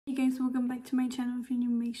guys, welcome back to my channel. If you're new,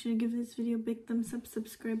 make sure to give this video a big thumbs up,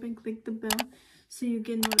 subscribe, and click the bell so you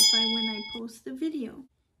get notified when I post the video.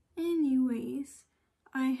 Anyways,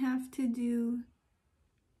 I have to do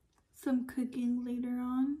some cooking later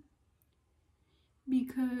on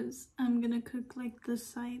because I'm gonna cook like the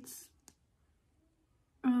sides.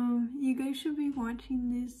 You guys should be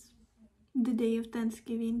watching this the day of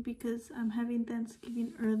Thanksgiving because I'm having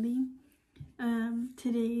Thanksgiving early.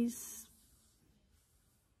 Today's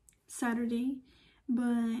Saturday,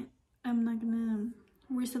 but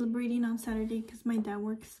we're celebrating on Saturday because my dad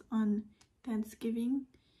works on Thanksgiving.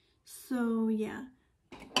 So yeah,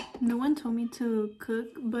 no one told me to cook,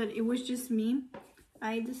 but it was just me.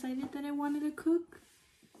 I decided that I wanted to cook,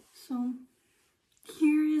 so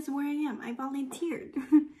here is where I am. I volunteered.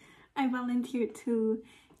 I volunteered to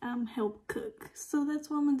help cook, so that's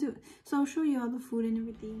what I'm gonna do. So I'll show you all the food and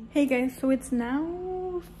everything. Hey guys, so it's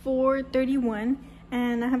now 4:31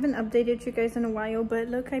 and I haven't updated you guys in a while, but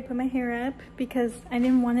look, I put my hair up because I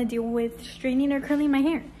didn't want to deal with straightening or curling my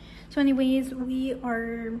hair. So anyways, we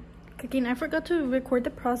are cooking. I forgot to record the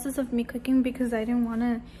process of me cooking because I didn't want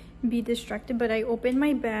to be distracted, but I opened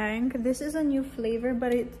my bag. This is a new flavor,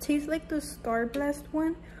 but it tastes like the Star Blast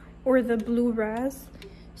one or the blue ras.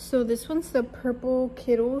 So this one's the purple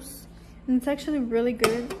Kittles, and it's actually really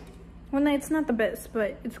good. Well, no, it's not the best,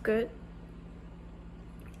 but it's good.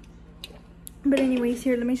 But anyways,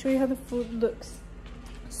 here, let me show you how the food looks.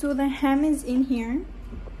 So the ham is in here.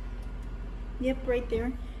 Yep, right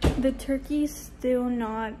there. The turkey's still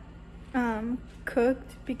not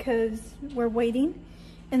cooked because we're waiting.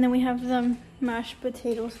 And then we have the mashed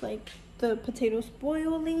potatoes, like the potatoes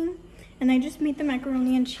boiling. And I just made the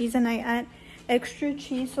macaroni and cheese, and I add extra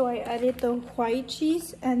cheese, so I added the white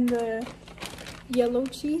cheese and the yellow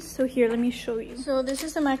cheese. So here, let me show you. So this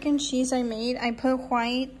is the mac and cheese I made.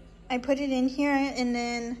 I put it in here, and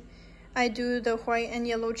then I do the white and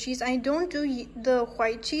yellow cheese. I don't do the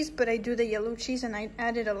white cheese, but I do the yellow cheese, and I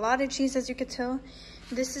added a lot of cheese, as you can tell.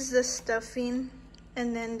 This is the stuffing,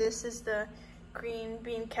 and then this is the green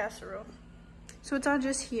bean casserole. So it's all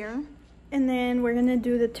just here. And then we're gonna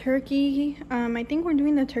do the turkey. I think we're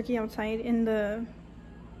doing the turkey outside in the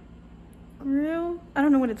grill. I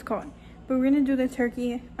don't know what it's called, but we're gonna do the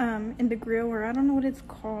turkey in the grill, or I don't know what it's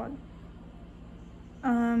called.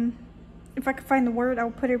 If I can find the word, I'll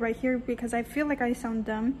put it right here because I feel like I sound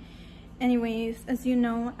dumb. Anyways, as you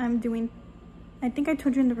know, I think I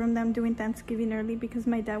told you in the room that I'm doing Thanksgiving early because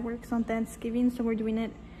my dad works on Thanksgiving, so we're doing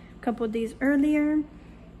it a couple of days earlier.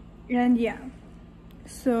 And yeah,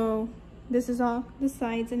 so this is all the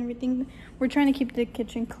sides and everything. We're trying to keep the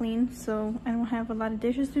kitchen clean so I don't have a lot of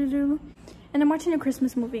dishes to do. And I'm watching a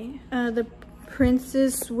Christmas movie, The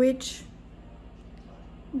Princess Switch,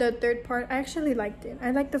 the third part. I actually liked it.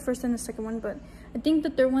 I liked the first and the second one, but I think the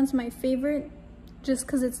third one's my favorite just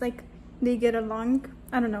because it's like they get along.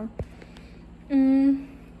 I don't know.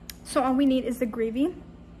 So all we need is the gravy,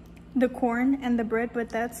 the corn, and the bread, but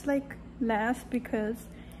that's like last because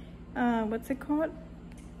what's it called?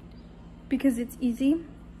 Because it's easy.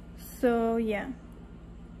 So yeah,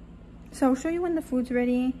 so I'll show you when the food's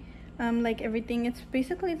ready. Like everything, it's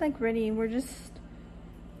basically like ready. We're just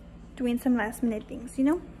doing some last minute things, you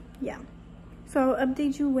know? Yeah, so I'll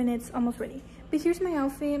update you when it's almost ready. But here's my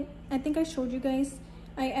outfit. I think I showed you guys.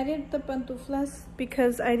 I added the pantuflas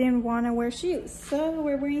because I didn't want to wear shoes, so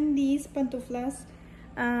we're wearing these pantuflas,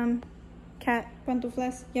 cat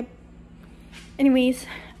pantuflas. Yep. Anyways,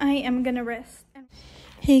 I am gonna rest.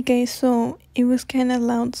 Hey guys, so it was kind of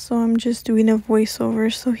loud, so I'm just doing a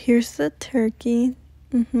voiceover. So here's the turkey.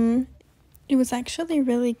 It was actually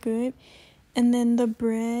really good. And then the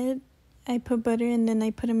bread, I put butter and then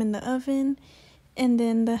I put them in the oven. And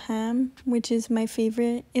then the ham, which is my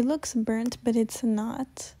favorite. It looks burnt, but it's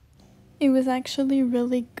not. It was actually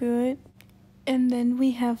really good. And then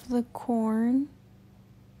we have the corn.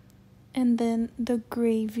 And then the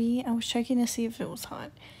gravy. I was checking to see if it was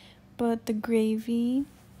hot. But the gravy.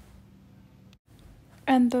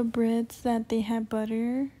 And the breads that they had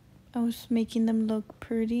butter. I was making them look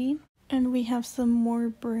pretty. And we have some more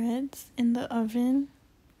breads in the oven.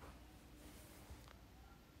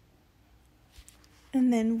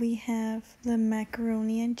 And then we have the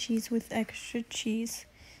macaroni and cheese with extra cheese.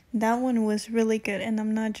 That one was really good, and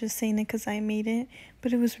I'm not just saying it because I made it,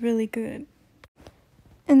 but it was really good.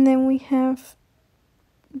 And then we have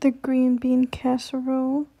the green bean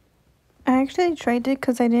casserole. I actually tried it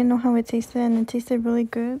because I didn't know how it tasted, and it tasted really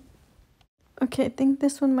good. Okay, I think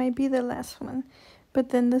this one might be the last one.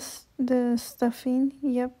 But then the stuffing,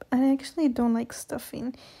 yep, I actually don't like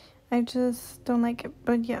stuffing. I just don't like it,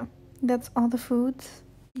 but yeah. That's all the foods.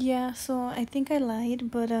 Yeah, so I think I lied,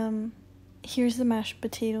 but here's the mashed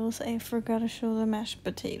potatoes. I forgot to show the mashed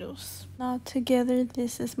potatoes. Now together,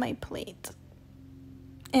 this is my plate.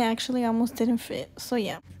 It actually almost didn't fit, so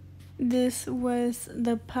yeah. This was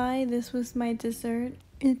the pie. This was my dessert.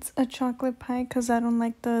 It's a chocolate pie because I don't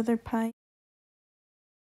like the other pie.